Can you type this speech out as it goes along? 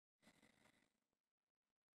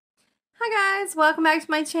Hi guys, welcome back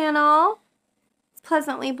to my channel. It's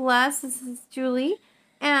Pleasantly Blessed. This is Julie,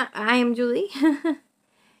 and I am Julie.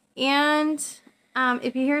 And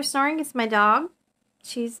if you hear snoring, it's my dog.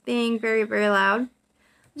 She's being very, very loud.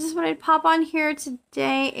 I just wanted to pop on here.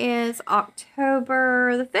 Today is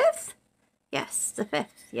October the 5th. Yes, the 5th.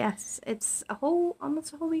 Yes, it's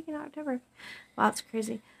almost a whole week in October. Wow, that's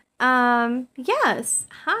crazy. Yes.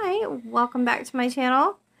 Hi, welcome back to my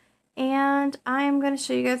channel. And I'm going to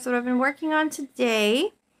show you guys what I've been working on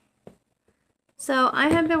today. So I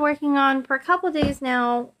have been working on for a couple days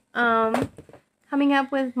now, coming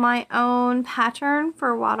up with my own pattern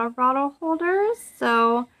for water bottle holders.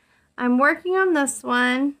 So I'm working on this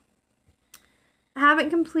one. I haven't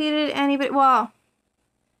completed any, but well,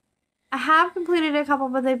 I have completed a couple,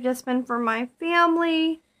 but they've just been for my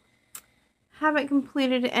family. Haven't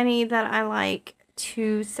completed any that I like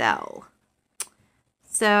to sell.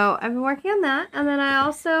 So I've been working on that, and then I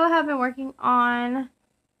also have been working on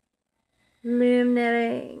loom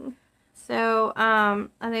knitting. So I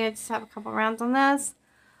think I just have a couple rounds on this.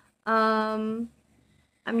 I'm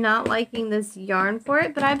not liking this yarn for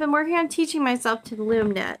it, but I've been working on teaching myself to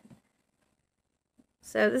loom knit.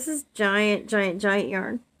 So this is giant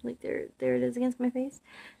yarn. Like there it is against my face.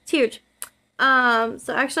 It's huge.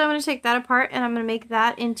 So actually I'm going to take that apart and I'm going to make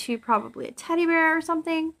that into probably a teddy bear or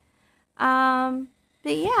something.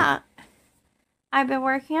 But yeah, I've been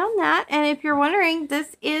working on that. And if you're wondering,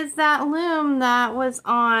 this is that loom that was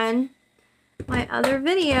on my other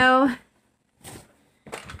video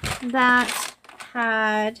that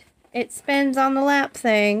had, it spins on the lap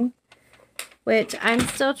thing, which I'm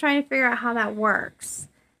still trying to figure out how that works.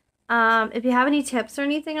 If you have any tips or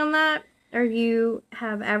anything on that, or you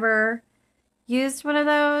have ever used one of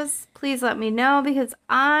those, please let me know, because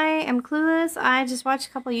I am clueless. I just watched a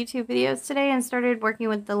couple YouTube videos today and started working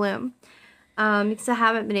with the loom because I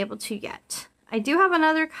haven't been able to yet. I do have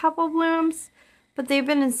another couple looms, but they've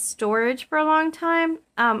been in storage for a long time.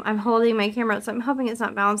 I'm holding my camera, so I'm hoping it's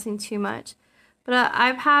not bouncing too much. But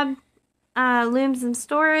I've had looms in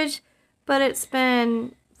storage, but it's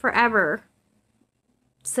been forever.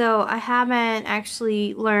 So I haven't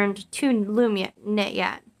actually learned to knit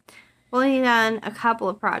yet. Only done a couple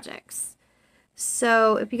of projects.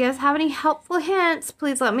 So if you guys have any helpful hints,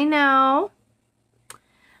 please let me know.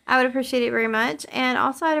 I would appreciate it very much. And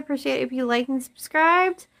also I'd appreciate it if you liked and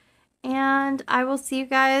subscribed. And I will see you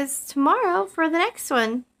guys tomorrow for the next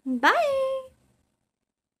one. Bye!